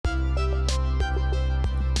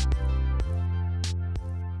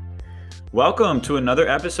Welcome to another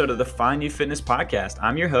episode of the Find You Fitness Podcast.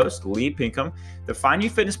 I'm your host, Lee Pinkham. The Find You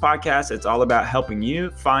Fitness Podcast, it's all about helping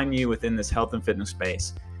you find you within this health and fitness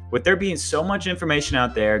space. With there being so much information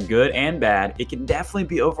out there, good and bad, it can definitely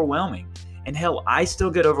be overwhelming. And hell, I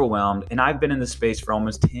still get overwhelmed, and I've been in this space for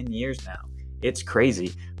almost 10 years now. It's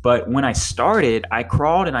crazy. But when I started, I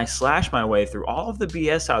crawled and I slashed my way through all of the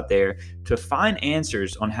BS out there to find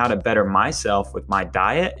answers on how to better myself with my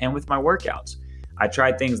diet and with my workouts. I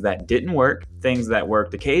tried things that didn't work, things that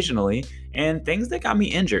worked occasionally, and things that got me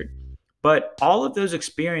injured. But all of those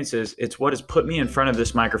experiences, it's what has put me in front of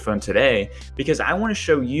this microphone today because I want to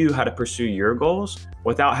show you how to pursue your goals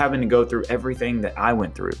without having to go through everything that I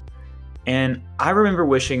went through. And I remember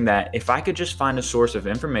wishing that if I could just find a source of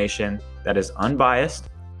information that is unbiased,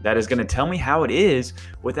 that is going to tell me how it is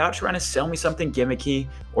without trying to sell me something gimmicky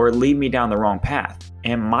or lead me down the wrong path.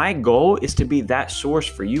 And my goal is to be that source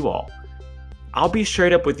for you all. I'll be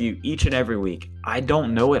straight up with you each and every week. I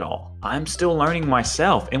don't know it all. I'm still learning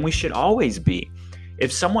myself, and we should always be.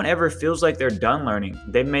 If someone ever feels like they're done learning,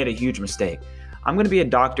 they've made a huge mistake. I'm going to be a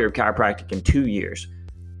doctor of chiropractic in 2 years.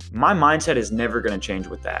 My mindset is never going to change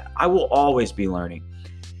with that. I will always be learning.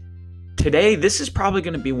 Today, this is probably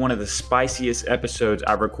going to be one of the spiciest episodes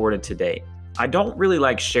I've recorded to date. I don't really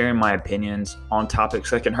like sharing my opinions on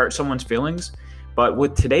topics that can hurt someone's feelings. But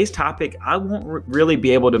with today's topic, I won't really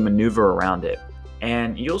be able to maneuver around it.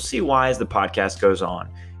 And you'll see why as the podcast goes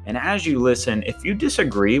on. And as you listen, if you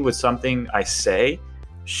disagree with something I say,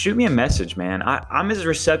 shoot me a message, man. I'm as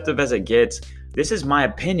receptive as it gets. This is my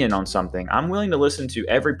opinion on something. I'm willing to listen to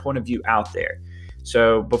every point of view out there.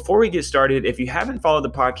 So before we get started, if you haven't followed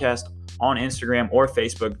the podcast on Instagram or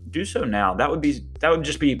Facebook, do so now. That would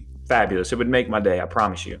just be fabulous. It would make my day, I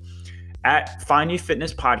promise you. At Find You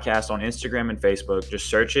Fitness Podcast on Instagram and Facebook. Just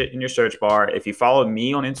search it in your search bar. If you follow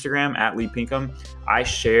me on Instagram at Lee Pinkham, I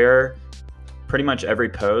share pretty much every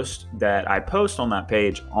post that I post on that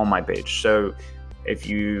page on my page. So if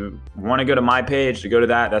you want to go to my page to go to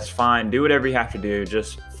that, that's fine. Do whatever you have to do.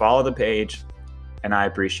 Just follow the page, and I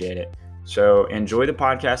appreciate it. So enjoy the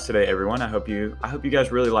podcast today, everyone. I hope you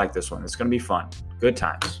guys really like this one. It's going to be fun. Good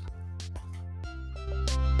times.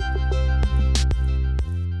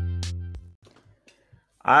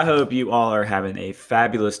 I hope you all are having a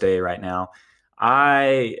fabulous day right now.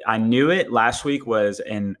 I knew it. Last week was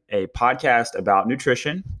in a podcast about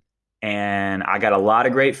nutrition, and I got a lot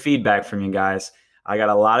of great feedback from you guys. I got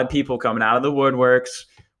a lot of people coming out of the woodworks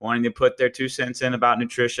wanting to put their 2 cents in about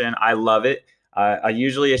nutrition. I love it.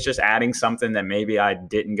 Usually it's just adding something that maybe I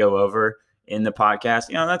didn't go over in the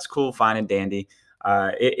podcast. That's cool, fine and dandy.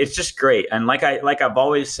 It's just great. And like I've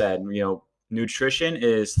always said, nutrition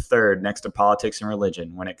is third next to politics and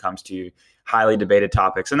religion when it comes to highly debated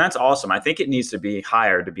topics. And that's awesome. I think it needs to be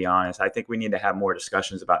higher, to be honest. I think we need to have more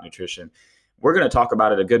discussions about nutrition. We're going to talk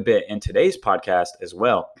about it a good bit in today's podcast as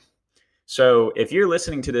well. So if you're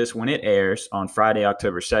listening to this when it airs on Friday,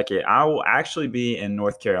 October 2nd, I will actually be in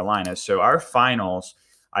North Carolina. So our finals,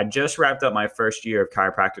 I just wrapped up my first year of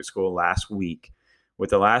chiropractic school last week with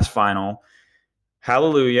the last final.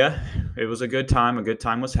 Hallelujah. It was a good time. A good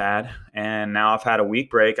time was had. And now I've had a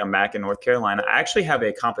week break. I'm back in North Carolina. I actually have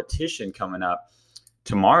a competition coming up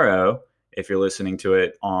tomorrow, if you're listening to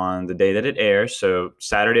it on the day that it airs. So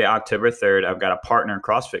Saturday, October 3rd, I've got a partner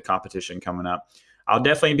CrossFit competition coming up. I'll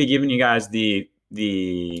definitely be giving you guys the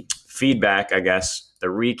feedback, I guess, the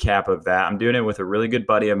recap of that. I'm doing it with a really good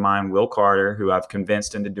buddy of mine, Will Carter, who I've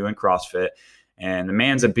convinced into doing CrossFit. And the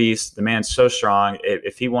man's a beast. The man's so strong.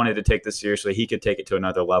 If he wanted to take this seriously, he could take it to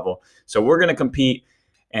another level. So we're going to compete,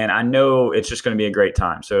 and I know it's just going to be a great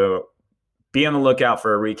time. So be on the lookout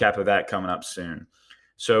for a recap of that coming up soon.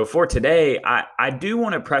 So for today, I do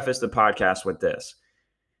want to preface the podcast with this.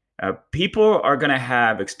 People are going to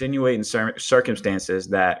have extenuating circumstances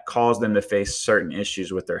that cause them to face certain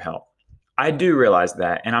issues with their health. I do realize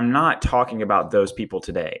that, and I'm not talking about those people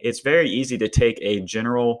today. It's very easy to take a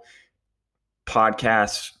general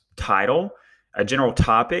podcast title, a general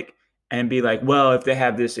topic, and be like, well, if they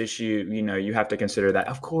have this issue, you have to consider that.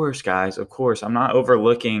 Of course, guys, of course. I'm not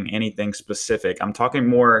overlooking anything specific. I'm talking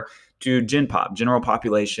more to general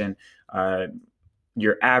population,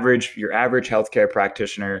 your average healthcare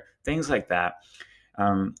practitioner, things like that.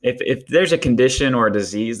 If there's a condition or a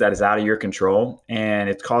disease that is out of your control and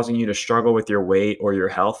it's causing you to struggle with your weight or your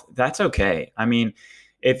health, that's okay. I mean,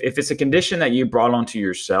 if it's a condition that you brought onto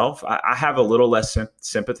yourself, I have a little less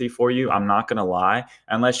sympathy for you. I'm not going to lie,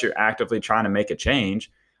 unless you're actively trying to make a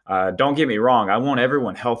change. Don't get me wrong. I want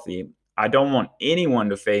everyone healthy. I don't want anyone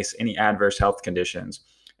to face any adverse health conditions.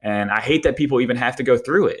 And I hate that people even have to go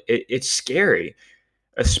through it. It's scary.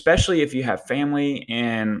 especially if you have family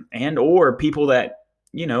and or people that,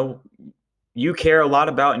 you know, you care a lot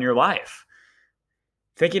about in your life.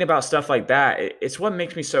 Thinking about stuff like that, it's what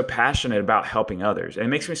makes me so passionate about helping others. And it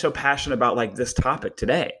makes me so passionate about like this topic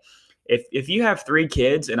today. If you have 3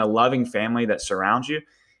 kids and a loving family that surrounds you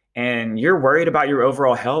and you're worried about your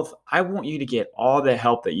overall health, I want you to get all the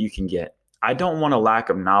help that you can get. I don't want a lack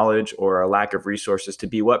of knowledge or a lack of resources to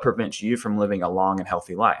be what prevents you from living a long and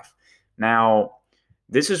healthy life. Now,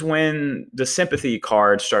 this is when the sympathy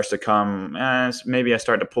card starts to come. Maybe I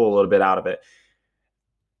start to pull a little bit out of it.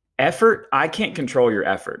 Effort, I can't control your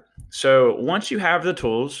effort. So once you have the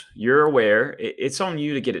tools, you're aware, it's on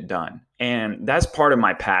you to get it done. And that's part of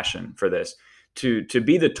my passion for this, to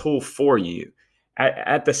be the tool for you.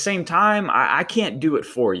 At the same time, I can't do it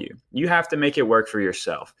for you. You have to make it work for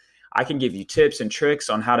yourself. I can give you tips and tricks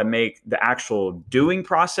on how to make the actual doing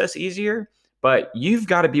process easier, but you've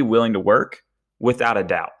got to be willing to work without a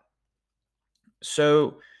doubt.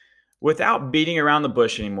 So without beating around the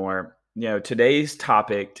bush anymore, today's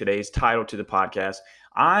topic, today's title to the podcast,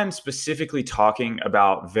 I'm specifically talking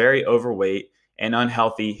about very overweight and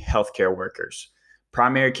unhealthy healthcare workers,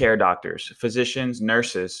 primary care doctors, physicians,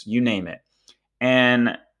 nurses, you name it.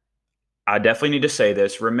 And I definitely need to say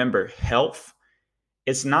this. Remember, health,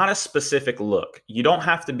 it's not a specific look. You don't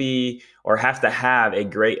have to be or have to have a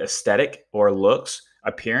great aesthetic or looks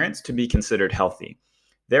appearance to be considered healthy.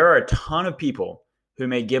 There are a ton of people who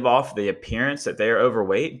may give off the appearance that they are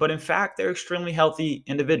overweight, but in fact, they're extremely healthy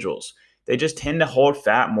individuals. They just tend to hold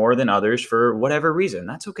fat more than others for whatever reason.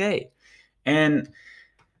 That's okay. And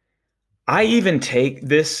I even take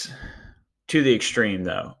this to the extreme,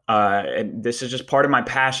 though. And this is just part of my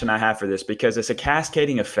passion I have for this because it's a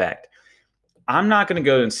cascading effect. I'm not going to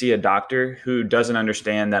go and see a doctor who doesn't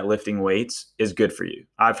understand that lifting weights is good for you.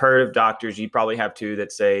 I've heard of doctors, you probably have too,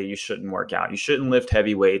 that say you shouldn't work out. You shouldn't lift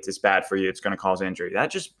heavy weights. It's bad for you. It's going to cause injury.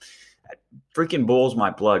 That freaking boils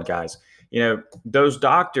my blood, guys. Those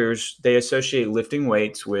doctors, they associate lifting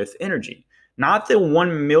weights with energy, not the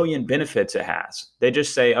 1 million benefits it has. They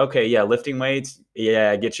just say, okay, yeah, lifting weights,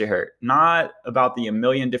 yeah, it gets you hurt. Not about the 1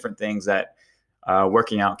 million different things that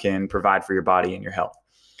working out can provide for your body and your health.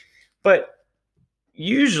 But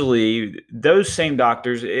usually those same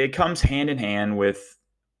doctors, it comes hand in hand with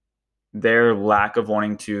their lack of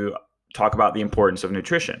wanting to talk about the importance of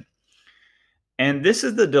nutrition. And this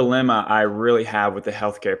is the dilemma I really have with the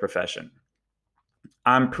healthcare profession.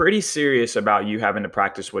 I'm pretty serious about you having to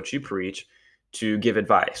practice what you preach to give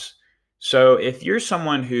advice. So if you're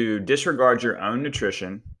someone who disregards your own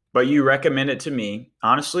nutrition, but you recommend it to me,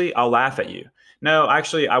 honestly, I'll laugh at you. No,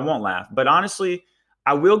 actually, I won't laugh. But honestly,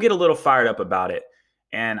 I will get a little fired up about it.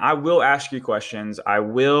 And I will ask you questions. I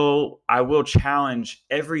will challenge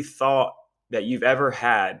every thought that you've ever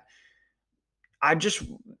had.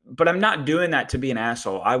 But I'm not doing that to be an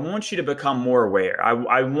asshole. I want you to become more aware.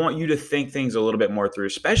 I want you to think things a little bit more through,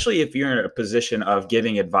 especially if you're in a position of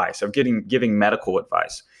giving advice, of giving medical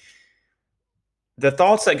advice. The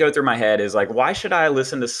thoughts that go through my head is like, why should I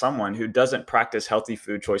listen to someone who doesn't practice healthy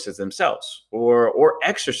food choices themselves or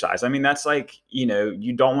exercise? I mean, that's like,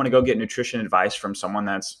 you don't want to go get nutrition advice from someone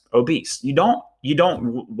that's obese.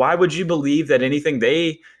 Why would you believe that anything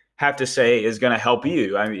they have to say is going to help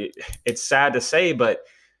you? I mean, it's sad to say, but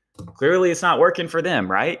clearly it's not working for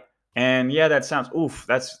them, right? And yeah, that sounds,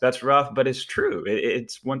 that's rough, but it's true.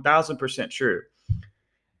 It's 1000% true.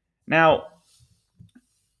 Now,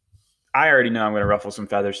 I already know I'm going to ruffle some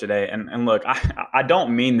feathers today. And look, I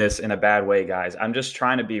don't mean this in a bad way, guys. I'm just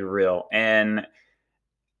trying to be real. And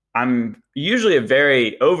I'm usually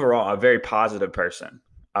overall, a very positive person.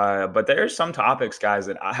 But there are some topics, guys,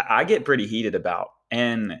 that I get pretty heated about.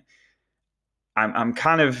 And I'm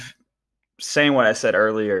kind of saying what I said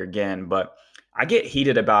earlier again, but I get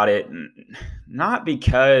heated about it not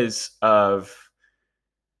because of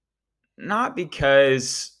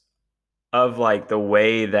like the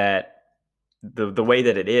way that the way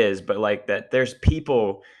that it is, but like that there's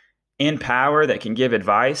people in power that can give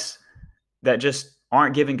advice that just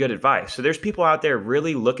aren't giving good advice. So there's people out there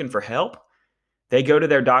really looking for help. They go to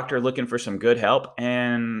their doctor looking for some good help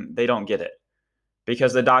and they don't get it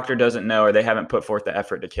because the doctor doesn't know or they haven't put forth the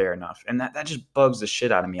effort to care enough. And that just bugs the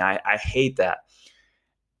shit out of me. I hate that.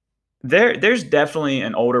 There's definitely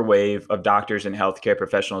an older wave of doctors and healthcare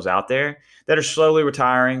professionals out there that are slowly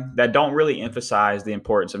retiring, that don't really emphasize the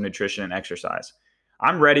importance of nutrition and exercise.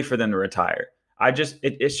 I'm ready for them to retire.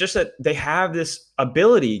 It's just that they have this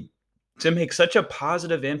ability to make such a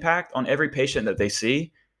positive impact on every patient that they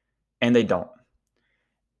see, and they don't.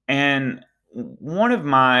 And one of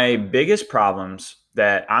my biggest problems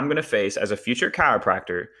that I'm going to face as a future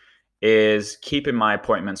chiropractor is keeping my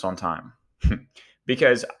appointments on time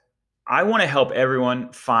because I want to help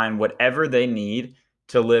everyone find whatever they need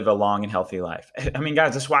to live a long and healthy life. I mean,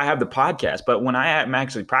 guys, that's why I have the podcast. But when I am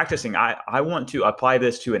actually practicing, I want to apply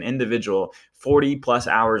this to an individual 40 plus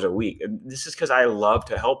hours a week. This is because I love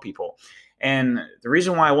to help people. And the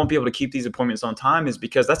reason why I won't be able to keep these appointments on time is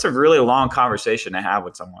because that's a really long conversation to have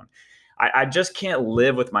with someone. I just can't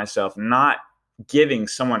live with myself not giving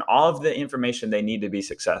someone all of the information they need to be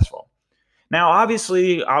successful. Now,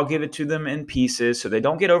 obviously, I'll give it to them in pieces so they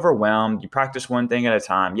don't get overwhelmed. You practice one thing at a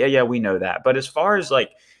time. Yeah, we know that. But as far as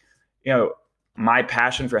like, my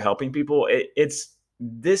passion for helping people,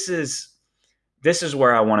 this is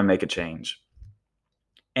where I want to make a change.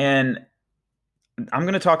 And I'm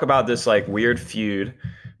going to talk about this like weird feud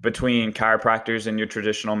between chiropractors and your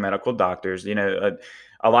traditional medical doctors.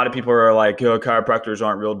 A lot of people are like, chiropractors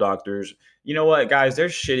aren't real doctors. You know what, guys?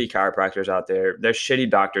 There's shitty chiropractors out there. There's shitty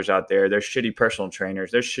doctors out there. There's shitty personal trainers.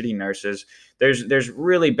 There's shitty nurses. There's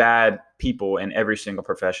really bad people in every single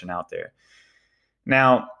profession out there.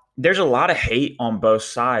 Now, there's a lot of hate on both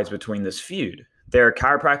sides between this feud. There are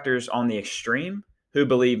chiropractors on the extreme who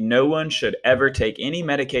believe no one should ever take any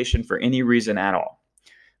medication for any reason at all.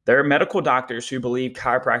 There are medical doctors who believe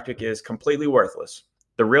chiropractic is completely worthless.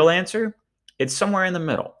 The real answer? It's somewhere in the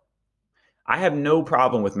middle. I have no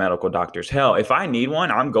problem with medical doctors. Hell, if I need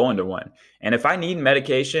one, I'm going to one. And if I need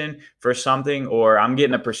medication for something or I'm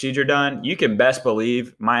getting a procedure done, you can best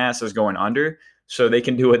believe my ass is going under so they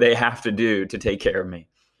can do what they have to do to take care of me.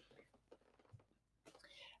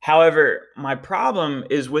 However, my problem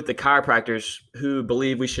is with the chiropractors who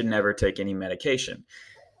believe we should never take any medication.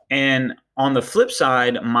 And on the flip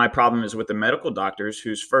side, my problem is with the medical doctors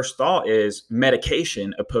whose first thought is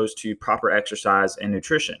medication opposed to proper exercise and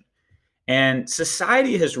nutrition. And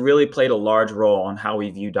society has really played a large role on how we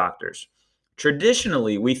view doctors.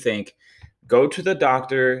 Traditionally, we think, go to the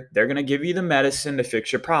doctor, they're going to give you the medicine to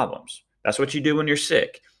fix your problems. That's what you do when you're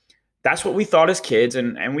sick. That's what we thought as kids,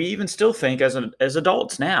 and we even still think as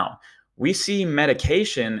adults now. We see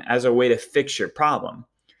medication as a way to fix your problem.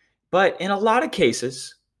 But in a lot of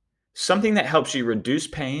cases, something that helps you reduce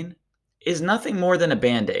pain is nothing more than a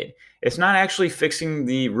Band-Aid. It's not actually fixing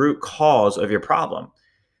the root cause of your problem.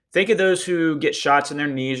 Think of those who get shots in their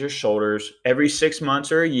knees or shoulders every 6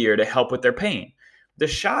 months or a year to help with their pain. The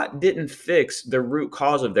shot didn't fix the root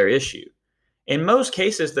cause of their issue. In most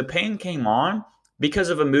cases, the pain came on because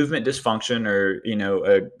of a movement dysfunction or,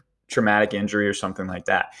 a traumatic injury or something like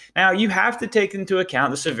that. Now, you have to take into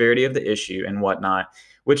account the severity of the issue and whatnot,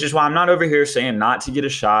 which is why I'm not over here saying not to get a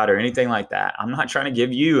shot or anything like that. I'm not trying to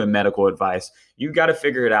give you a medical advice. You've got to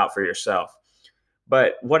figure it out for yourself.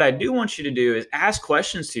 But what I do want you to do is ask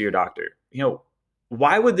questions to your doctor.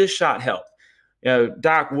 Why would this shot help?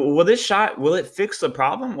 Doc, will this shot, will it fix the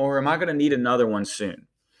problem or am I going to need another one soon?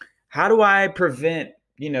 How do I prevent,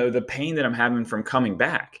 the pain that I'm having from coming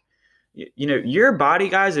back? Your body,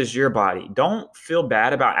 guys, is your body. Don't feel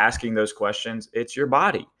bad about asking those questions. It's your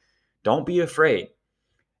body. Don't be afraid.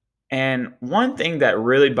 And one thing that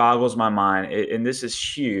really boggles my mind, and this is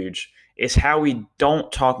huge, is how we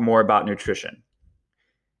don't talk more about nutrition.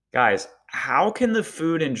 Guys, how can the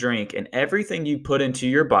food and drink and everything you put into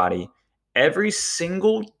your body every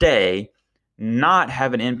single day not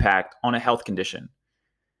have an impact on a health condition?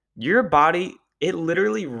 Your body, it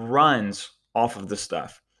literally runs off of the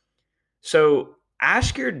stuff. So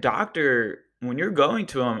ask your doctor when you're going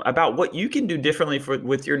to them about what you can do differently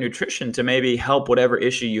with your nutrition to maybe help whatever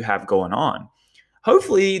issue you have going on.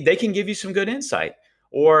 Hopefully, they can give you some good insight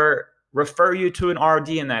or refer you to an RD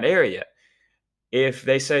in that area. If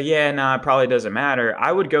they say, it probably doesn't matter,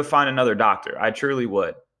 I would go find another doctor. I truly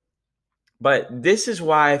would. But this is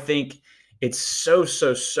why I think it's so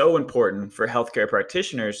important for healthcare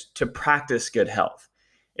practitioners to practice good health.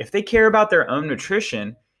 If they care about their own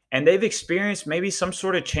nutrition and they've experienced maybe some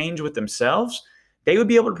sort of change with themselves, they would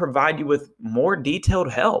be able to provide you with more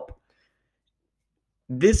detailed help.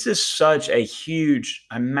 This is such a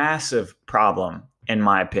massive problem, in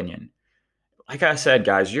my opinion. Like I said,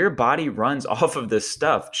 guys, your body runs off of this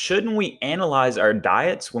stuff. Shouldn't we analyze our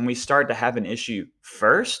diets when we start to have an issue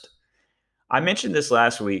first? I mentioned this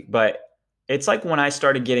last week, but it's like when I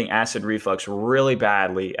started getting acid reflux really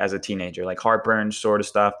badly as a teenager, like heartburn sort of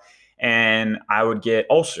stuff, and I would get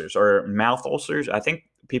ulcers or mouth ulcers. I think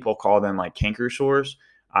people call them like canker sores.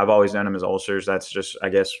 I've always known them as ulcers. That's just, I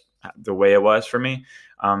guess, the way it was for me.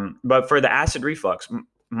 But for the acid reflux,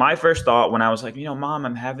 my first thought when I was like, Mom,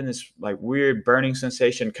 I'm having this like weird burning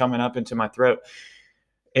sensation coming up into my throat.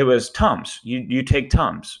 It was Tums. You take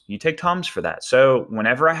Tums. You take Tums for that. So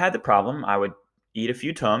whenever I had the problem, I would eat a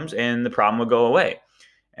few Tums and the problem would go away.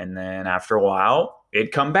 And then after a while,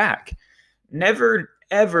 it'd come back. Never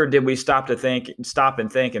ever did we stop and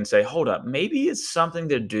think and say, hold up, maybe it's something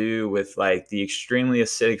to do with like the extremely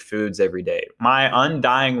acidic foods every day. My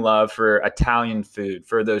undying love for Italian food,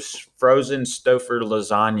 for those frozen Stouffer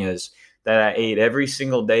lasagnas that I ate every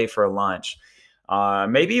single day for lunch.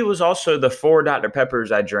 Maybe it was also the 4 Dr.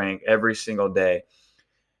 Peppers I drank every single day,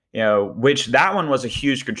 which that one was a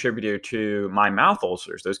huge contributor to my mouth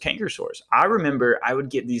ulcers, those canker sores. I remember I would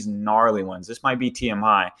get these gnarly ones. This might be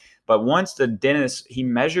TMI, but once the dentist, he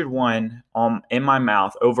measured one in my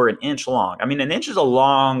mouth over an inch long. I mean, an inch is a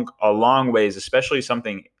long ways, especially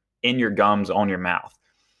something in your gums on your mouth.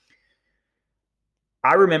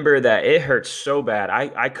 I remember that it hurt so bad.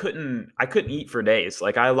 I couldn't eat for days.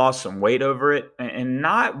 Like, I lost some weight over it, and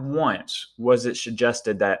not once was it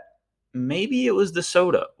suggested that maybe it was the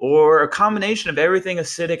soda or a combination of everything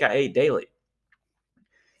acidic I ate daily.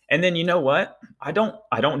 And then, you know what? I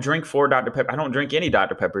don't drink 4 Dr. Pepper. I don't drink any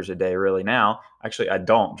Dr. Peppers a day really now. Actually, I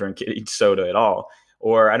don't drink any soda at all.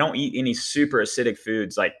 Or I don't eat any super acidic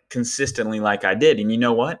foods like consistently like I did. And you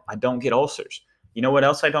know what? I don't get ulcers. You know what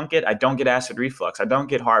else I don't get? I don't get acid reflux. I don't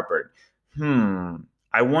get heartburn.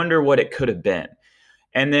 I wonder what it could have been.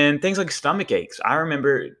 And then things like stomach aches. I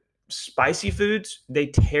remember spicy foods, they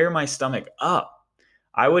tear my stomach up.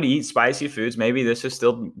 I would eat spicy foods. Maybe this is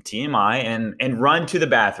still TMI, and run to the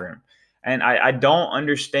bathroom. And I don't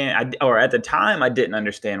understand, or at the time I didn't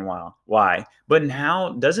understand why. But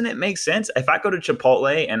now, doesn't it make sense? If I go to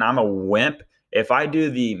Chipotle and I'm a wimp, if I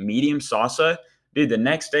do the medium salsa, dude, the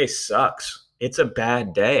next day sucks. It's a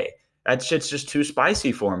bad day. That shit's just too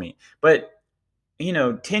spicy for me. But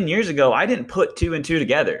 10 years ago, I didn't put 2 and 2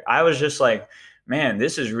 together. I was just like, man,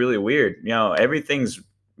 this is really weird.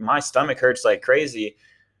 My stomach hurts like crazy.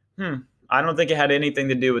 I don't think it had anything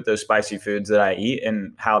to do with those spicy foods that I eat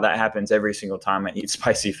and how that happens every single time I eat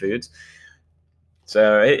spicy foods.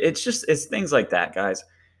 So it's things like that, guys.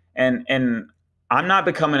 And I'm not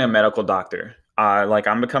becoming a medical doctor.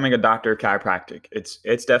 I'm becoming a doctor of chiropractic.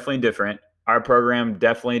 It's definitely different. Our program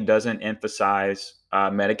definitely doesn't emphasize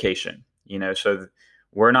medication. So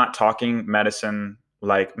we're not talking medicine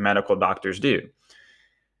like medical doctors do.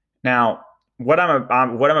 Now, what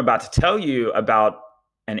I'm about to tell you about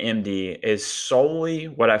an MD is solely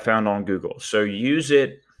what I found on Google. So use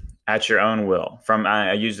it at your own will.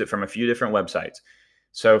 I used it from a few different websites.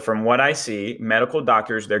 So from what I see, medical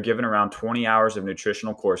doctors, they're given around 20 hours of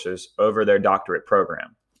nutritional courses over their doctorate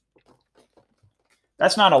program.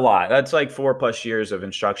 That's not a lot. That's like 4+ years of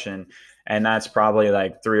instruction. And that's probably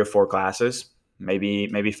like 3 or 4 classes,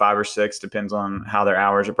 maybe 5 or 6, depends on how their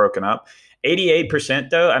hours are broken up. 88%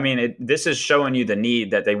 though, I mean, this is showing you the need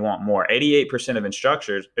that they want more. 88% of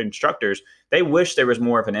instructors, they wish there was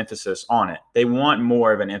more of an emphasis on it. They want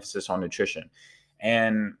more of an emphasis on nutrition.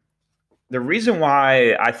 And the reason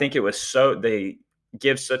why I think they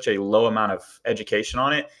give such a low amount of education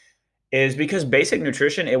on it is because basic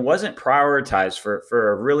nutrition, it wasn't prioritized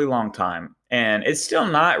for a really long time. And it's still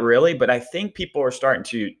not really, but I think people are starting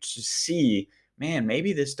to see, man,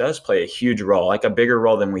 maybe this does play a huge role, like a bigger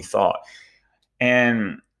role than we thought.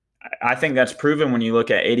 And I think that's proven when you look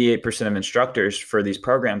at 88% of instructors for these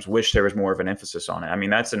programs wish there was more of an emphasis on it. I mean,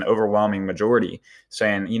 that's an overwhelming majority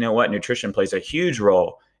saying, you know what, nutrition plays a huge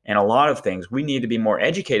role in a lot of things. We need to be more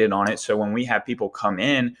educated on it. So when we have people come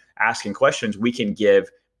in asking questions, we can give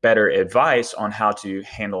better advice on how to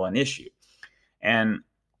handle an issue. And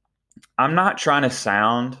I'm not trying to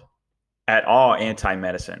sound at all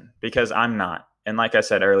anti-medicine, because I'm not. And like I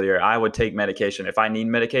said earlier, I would take medication. If I need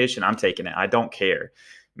medication, I'm taking it. I don't care.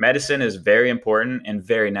 Medicine is very important and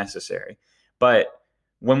very necessary. But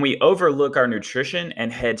when we overlook our nutrition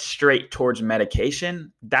and head straight towards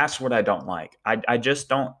medication, that's what I don't like. I just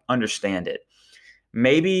don't understand it.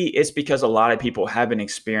 Maybe it's because a lot of people haven't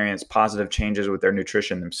experienced positive changes with their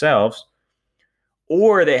nutrition themselves,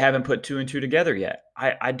 or they haven't put 2 and 2 together yet.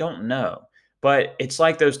 I don't know. But it's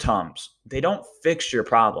like those Tums. They don't fix your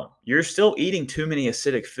problem. You're still eating too many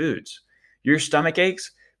acidic foods. Your stomach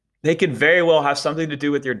aches, they could very well have something to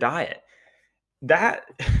do with your diet. That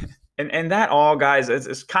and that all, guys,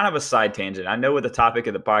 it's kind of a side tangent. I know what the topic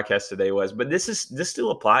of the podcast today was, but this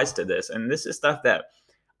still applies to this. And this is stuff that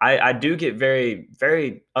I do get very,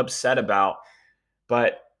 very upset about,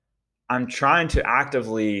 but I'm trying to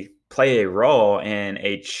actively play a role in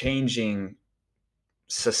a changing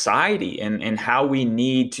society and how we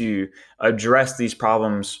need to address these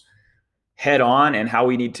problems head on, and how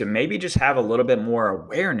we need to maybe just have a little bit more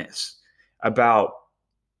awareness about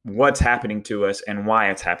what's happening to us and why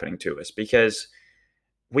it's happening to us. Because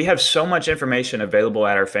we have so much information available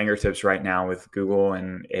at our fingertips right now with Google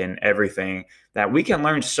and everything that we can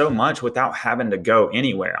learn so much without having to go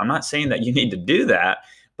anywhere. I'm not saying that you need to do that,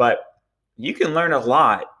 but you can learn a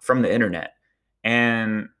lot from the internet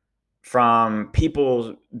and from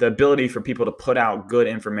people, the ability for people to put out good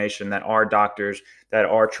information that are doctors, that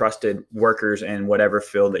are trusted workers in whatever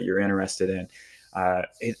field that you're interested in.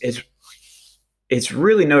 It's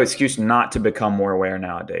really no excuse not to become more aware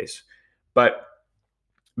nowadays. But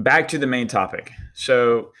back to the main topic.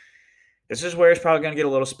 So this is where it's probably going to get a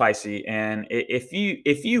little spicy. And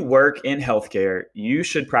if you work in healthcare, you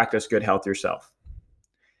should practice good health yourself.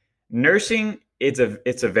 Nursing, it's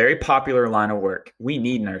a very popular line of work. We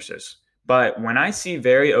need nurses. But when I see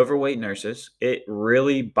very overweight nurses, it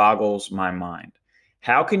really boggles my mind.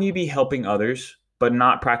 How can you be helping others but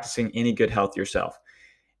not practicing any good health yourself?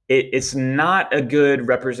 It's not a good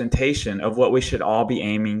representation of what we should all be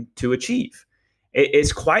aiming to achieve.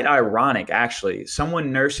 It's quite ironic, actually.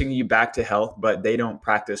 Someone nursing you back to health, but they don't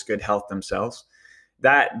practice good health themselves.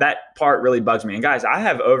 That part really bugs me. And guys, I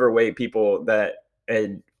have overweight people that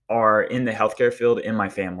are in the healthcare field in my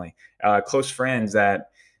family, close friends that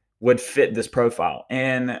would fit this profile,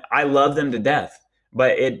 and I love them to death.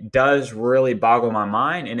 But it does really boggle my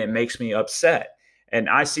mind, and it makes me upset. And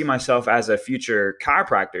I see myself as a future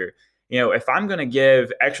chiropractor. If I'm going to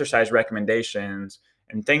give exercise recommendations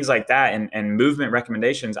and things like that and movement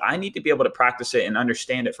recommendations, I need to be able to practice it and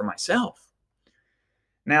understand it for myself.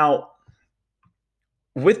 Now,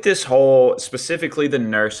 with this whole, specifically the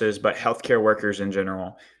nurses, but healthcare workers in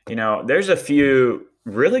general, there's a few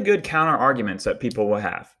really good counter arguments that people will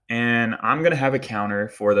have. And I'm going to have a counter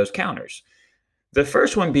for those counters. The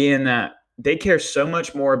first one being that they care so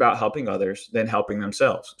much more about helping others than helping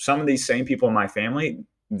themselves. Some of these same people in my family,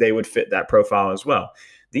 they would fit that profile as well.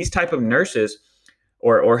 These type of nurses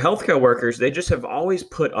or healthcare workers, they just have always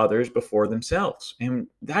put others before themselves. And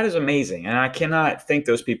that is amazing. And I cannot thank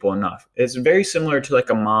those people enough. It's very similar to like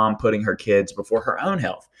a mom putting her kids before her own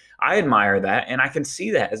health. I admire that. And I can see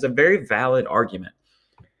that as a very valid argument.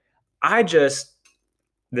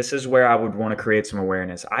 This is where I would want to create some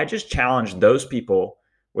awareness. I just challenge those people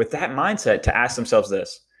with that mindset to ask themselves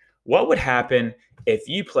this: what would happen if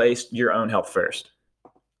you placed your own health first?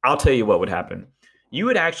 I'll tell you what would happen. You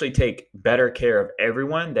would actually take better care of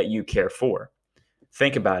everyone that you care for.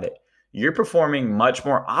 Think about it. You're performing much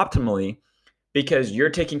more optimally because you're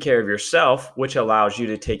taking care of yourself, which allows you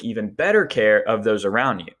to take even better care of those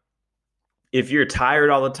around you. If you're tired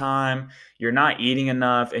all the time, you're not eating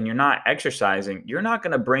enough, and you're not exercising, you're not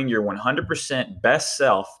going to bring your 100% best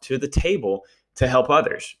self to the table to help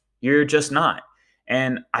others. You're just not.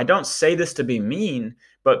 And I don't say this to be mean,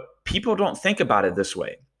 but people don't think about it this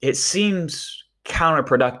way. It seems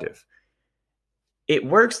counterproductive. It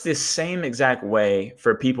works the same exact way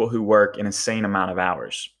for people who work an insane amount of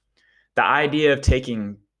hours. The idea of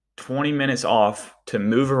taking 20 minutes off to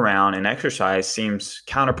move around and exercise seems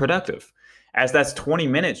counterproductive, as that's 20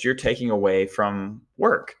 minutes you're taking away from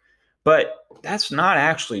work. But that's not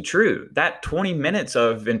actually true. That 20 minutes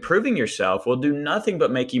of improving yourself will do nothing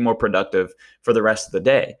but make you more productive for the rest of the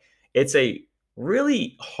day. It's a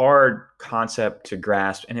really hard concept to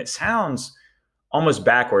grasp, and it sounds almost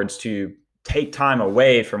backwards to take time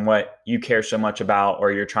away from what you care so much about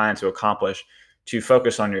or you're trying to accomplish to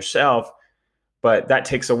focus on yourself. But that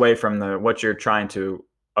takes away from what you're trying to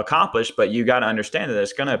accomplish. But you got to understand that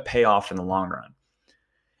it's going to pay off in the long run.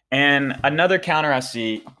 And another counter I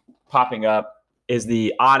see popping up is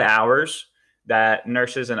the odd hours that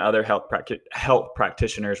nurses and other health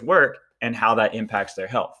practitioners work and how that impacts their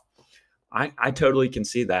health. I totally can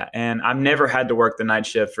see that. And I've never had to work the night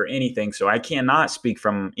shift for anything, so I cannot speak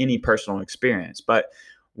from any personal experience. But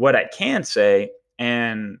what I can say,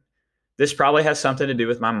 and this probably has something to do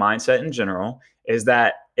with my mindset in general, is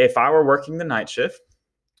that if I were working the night shift,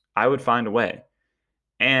 I would find a way.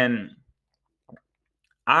 And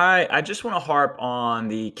I just want to harp on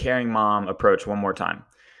the caring mom approach one more time.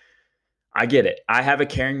 I get it. I have a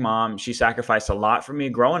caring mom. She sacrificed a lot for me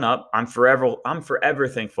growing up. I'm forever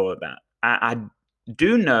thankful of that. I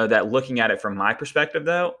do know that looking at it from my perspective,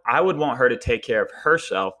 though, I would want her to take care of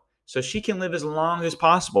herself so she can live as long as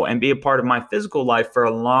possible and be a part of my physical life for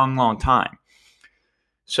a long, long time.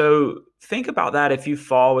 So think about that if you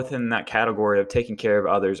fall within that category of taking care of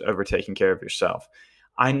others over taking care of yourself.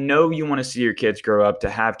 I know you want to see your kids grow up to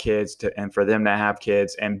have kids and for them to have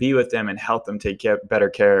kids and be with them and help them take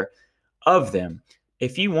better care of them.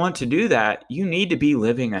 If you want to do that, you need to be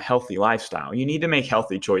living a healthy lifestyle. You need to make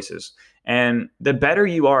healthy choices. And the better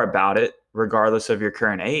you are about it, regardless of your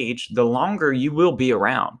current age, the longer you will be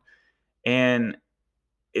around. And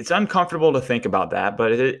It's uncomfortable to think about that,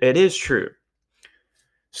 but it is true.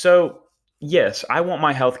 So, yes, I want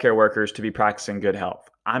my healthcare workers to be practicing good health.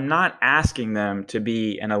 I'm not asking them to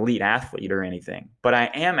be an elite athlete or anything, but I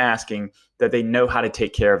am asking that they know how to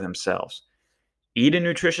take care of themselves. Eat a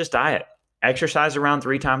nutritious diet, exercise around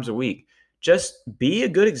 3 times a week. Just be a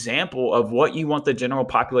good example of what you want the general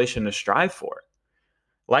population to strive for.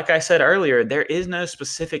 Like I said earlier, there is no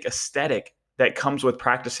specific aesthetic that comes with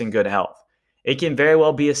practicing good health. It can very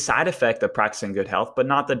well be a side effect of practicing good health, but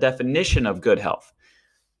not the definition of good health.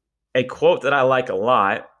 A quote that I like a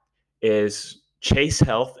lot is chase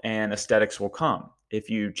health and aesthetics will come. If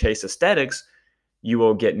you chase aesthetics, you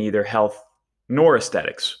will get neither health nor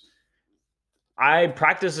aesthetics. I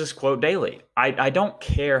practice this quote daily. I don't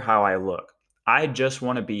care how I look. I just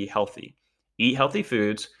want to be healthy, eat healthy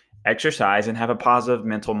foods, exercise, and have a positive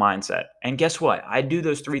mental mindset. And guess what? I do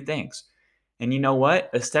those 3 things. And you know what?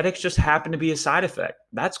 Aesthetics just happen to be a side effect.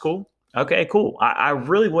 That's cool. Okay, cool. I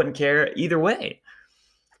really wouldn't care either way.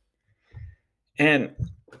 And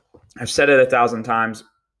I've said it 1,000 times.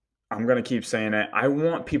 I'm going to keep saying it. I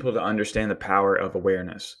want people to understand the power of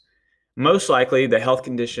awareness. Most likely, the health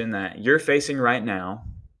condition that you're facing right now,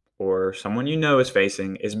 or someone you know is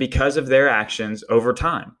facing, is because of their actions over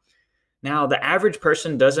time. Now, the average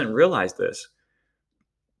person doesn't realize this.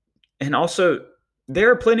 And also,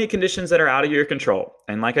 there are plenty of conditions that are out of your control.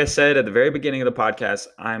 And like I said at the very beginning of the podcast,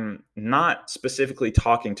 I'm not specifically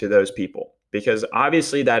talking to those people because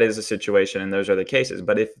obviously that is a situation and those are the cases.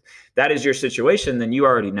 But if that is your situation, then you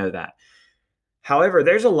already know that. However,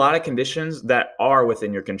 there's a lot of conditions that are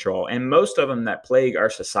within your control, and most of them that plague our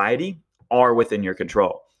society are within your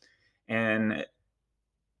control. And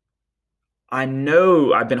I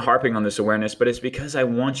know I've been harping on this awareness, but it's because I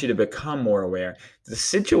want you to become more aware. The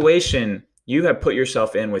situation you have put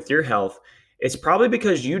yourself in with your health, it's probably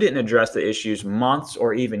because you didn't address the issues months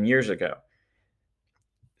or even years ago.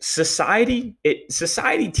 Society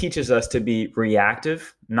teaches us to be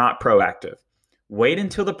reactive, not proactive. Wait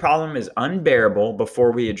until the problem is unbearable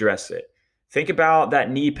before we address it. Think about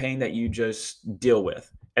that knee pain that you just deal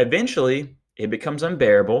with. Eventually, it becomes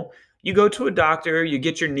unbearable. You go to a doctor, you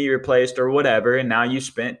get your knee replaced or whatever, and now you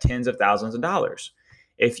spent tens of thousands of dollars.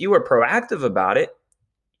 If you were proactive about it,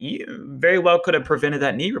 you very well could have prevented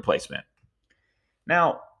that knee replacement.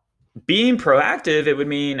 Now, being proactive, it would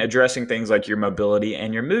mean addressing things like your mobility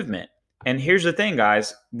and your movement. And here's the thing,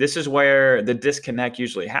 guys, this is where the disconnect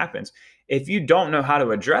usually happens. If you don't know how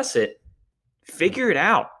to address it, figure it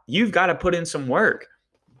out. You've got to put in some work.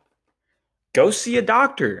 Go see a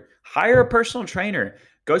doctor, hire a personal trainer,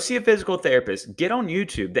 go see a physical therapist, get on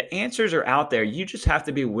YouTube. The answers are out there. You just have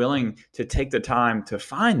to be willing to take the time to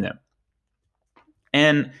find them.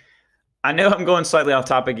 And I know I'm going slightly off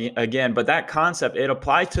topic again, but that concept, it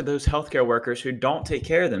applies to those healthcare workers who don't take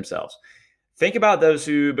care of themselves. Think about those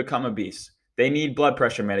who become obese. They need blood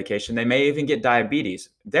pressure medication. They may even get diabetes.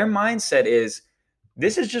 Their mindset is,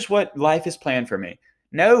 this is just what life is planned for me.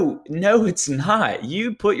 No, it's not.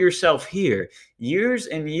 You put yourself here. Years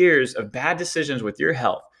and years of bad decisions with your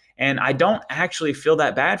health. And I don't actually feel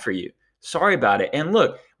that bad for you. Sorry about it. And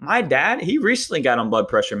look, my dad, he recently got on blood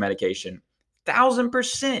pressure medication.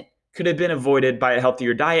 1,000% could have been avoided by a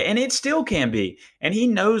healthier diet, and it still can be. And he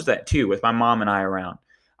knows that too with my mom and I around.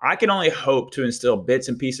 I can only hope to instill bits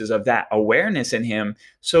and pieces of that awareness in him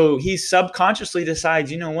so he subconsciously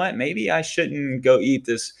decides, you know what, maybe I shouldn't go eat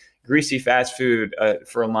this greasy fast food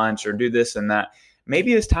for lunch or do this and that.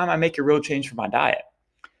 Maybe it's time I make a real change for my diet.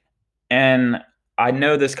 And I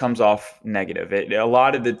know this comes off negative. A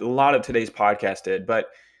lot of today's podcast did, but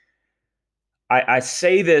I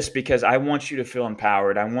say this because I want you to feel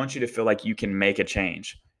empowered. I want you to feel like you can make a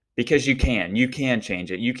change because you can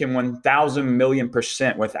change it. You can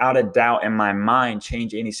 1,000,000,000% without a doubt in my mind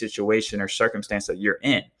change any situation or circumstance that you're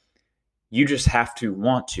in. You just have to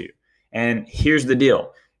want to. And here's the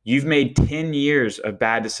deal. You've made 10 years of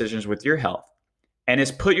bad decisions with your health and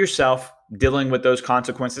it's put yourself dealing with those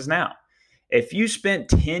consequences now. If you spent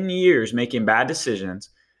 10 years making bad decisions,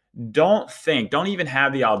 don't even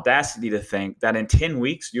have the audacity to think that in 10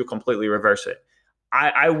 weeks, you'll completely reverse it.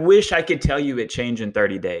 I wish I could tell you it changed in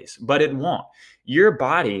 30 days, but it won't. Your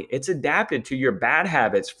body, it's adapted to your bad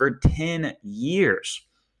habits for 10 years.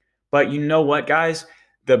 But you know what, guys?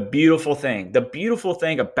 The beautiful thing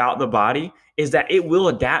about the body is that it will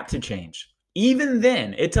adapt to change. Even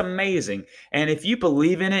then, it's amazing. And if you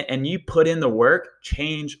believe in it and you put in the work,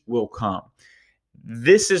 change will come.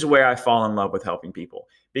 This is where I fall in love with helping people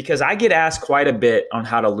because I get asked quite a bit on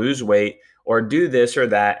how to lose weight or do this or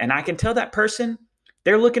that. And I can tell that person,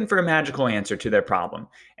 they're looking for a magical answer to their problem.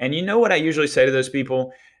 And you know what I usually say to those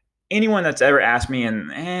people? anyone that's ever asked me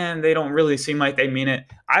and they don't really seem like they mean it,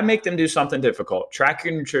 I make them do something difficult. Track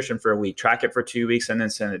your nutrition for a week, track it for 2 weeks, and then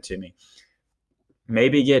send it to me.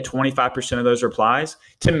 Maybe get 25% of those replies.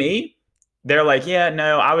 To me, they're like, yeah,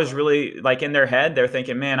 no, I was really, like, in their head, they're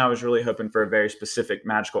thinking, man, I was really hoping for a very specific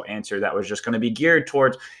magical answer that was just going to be geared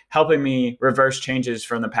towards helping me reverse changes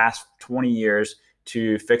from the past 20 years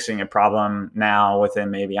to fixing a problem now within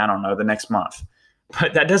maybe, I don't know, the next month.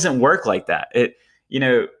 But that doesn't work like that.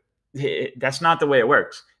 That's not the way it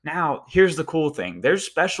works. Now, here's the cool thing. There's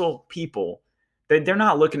special people that they're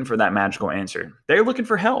not looking for that magical answer. They're looking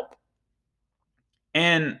for help.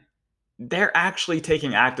 And they're actually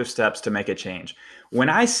taking active steps to make a change. When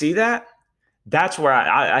I see that, that's where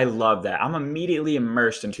I love that. I'm immediately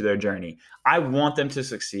immersed into their journey. I want them to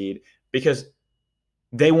succeed because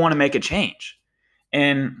they want to make a change.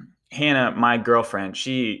 And Hannah, my girlfriend,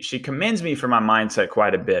 she commends me for my mindset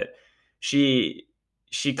quite a bit. She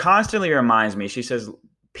constantly reminds me, she says,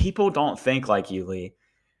 people don't think like you, Lee.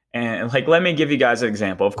 And like, let me give you guys an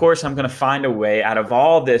example. Of course, I'm going to find a way out of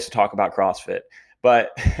all this to talk about CrossFit.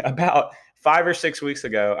 But about 5 or 6 weeks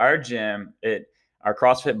ago, our gym, our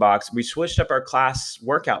CrossFit box, we switched up our class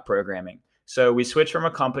workout programming. So we switched from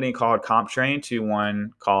a company called CompTrain to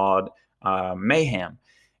one called Mayhem.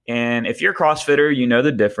 And if you're a CrossFitter, you know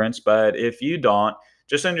the difference. But if you don't,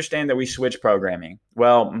 just understand that we switched programming.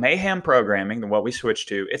 Well, Mayhem programming, what we switched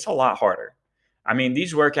to, it's a lot harder. I mean,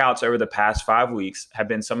 these workouts over the past 5 weeks have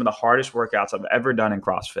been some of the hardest workouts I've ever done in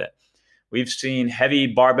CrossFit. We've seen heavy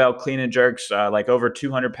barbell clean and jerks, like over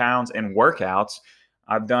 200 pounds in workouts.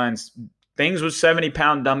 I've done things with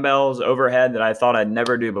 70-pound dumbbells overhead that I thought I'd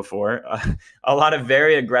never do before. A lot of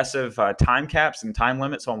very aggressive time caps and time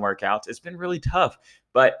limits on workouts. It's been really tough,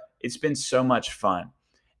 but it's been so much fun.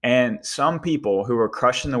 And some people who were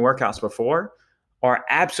crushing the workouts before are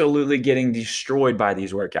absolutely getting destroyed by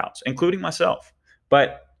these workouts, including myself.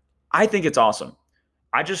 But I think it's awesome.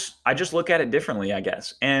 I just look at it differently, I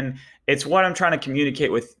guess. And it's what I'm trying to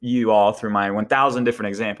communicate with you all through my 1,000 different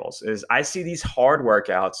examples is I see these hard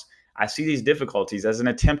workouts, I see these difficulties as an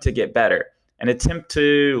attempt to get better, an attempt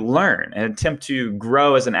to learn, an attempt to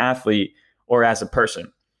grow as an athlete or as a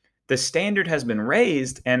person. The standard has been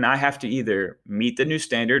raised, and I have to either meet the new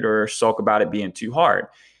standard or sulk about it being too hard.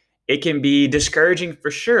 It can be discouraging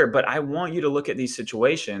for sure, but I want you to look at these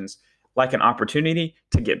situations like an opportunity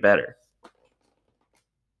to get better.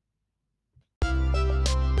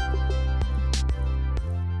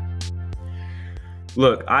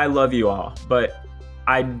 Look, I love you all, but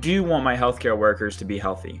I do want my healthcare workers to be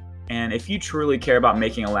healthy. And if you truly care about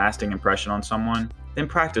making a lasting impression on someone, then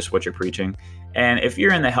practice what you're preaching. And if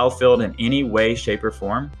you're in the health field in any way, shape, or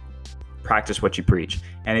form, practice what you preach.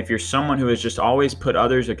 And if you're someone who has just always put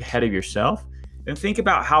others ahead of yourself, then think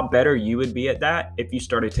about how better you would be at that if you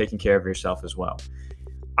started taking care of yourself as well.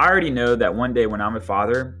 I already know that one day when I'm a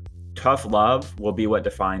father, tough love will be what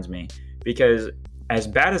defines me. Because as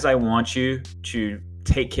bad as I want you to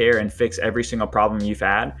take care and fix every single problem you've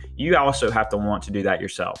had, you also have to want to do that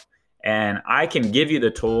yourself. And I can give you the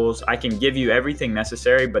tools, I can give you everything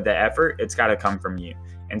necessary, but the effort, it's got to come from you.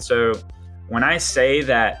 And so when I say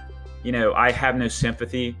that, I have no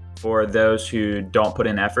sympathy for those who don't put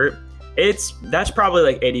in effort, that's probably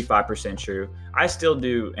like 85% true. I still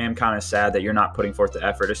am kind of sad that you're not putting forth the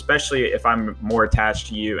effort, especially if I'm more attached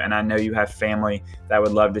to you and I know you have family that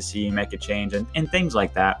would love to see you make a change and things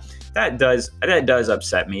like that. That does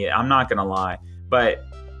upset me. I'm not going to lie, but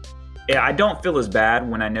I don't feel as bad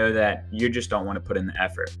when I know that you just don't want to put in the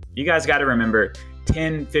effort. You guys got to remember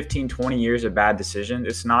 10, 15, 20 years of bad decisions.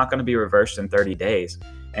 It's not going to be reversed in 30 days.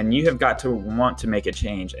 And you have got to want to make a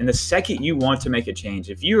change. And the second you want to make a change,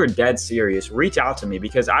 if you are dead serious, reach out to me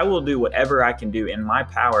because I will do whatever I can do in my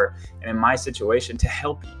power and in my situation to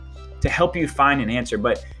help you find an answer.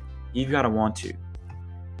 But you've got to want to.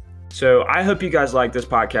 So I hope you guys liked this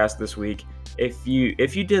podcast this week. If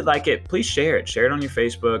you did like it, please share it. Share it on your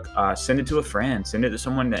Facebook. Send it to a friend. Send it to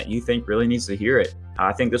someone that you think really needs to hear it.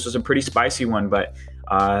 I think this was a pretty spicy one, but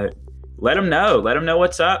let them know. Let them know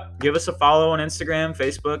what's up. Give us a follow on Instagram,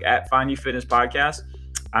 Facebook at Find You Fitness Podcast.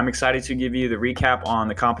 I'm excited to give you the recap on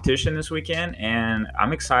the competition this weekend, and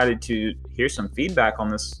I'm excited to hear some feedback on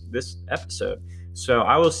this episode. So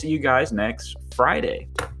I will see you guys next Friday.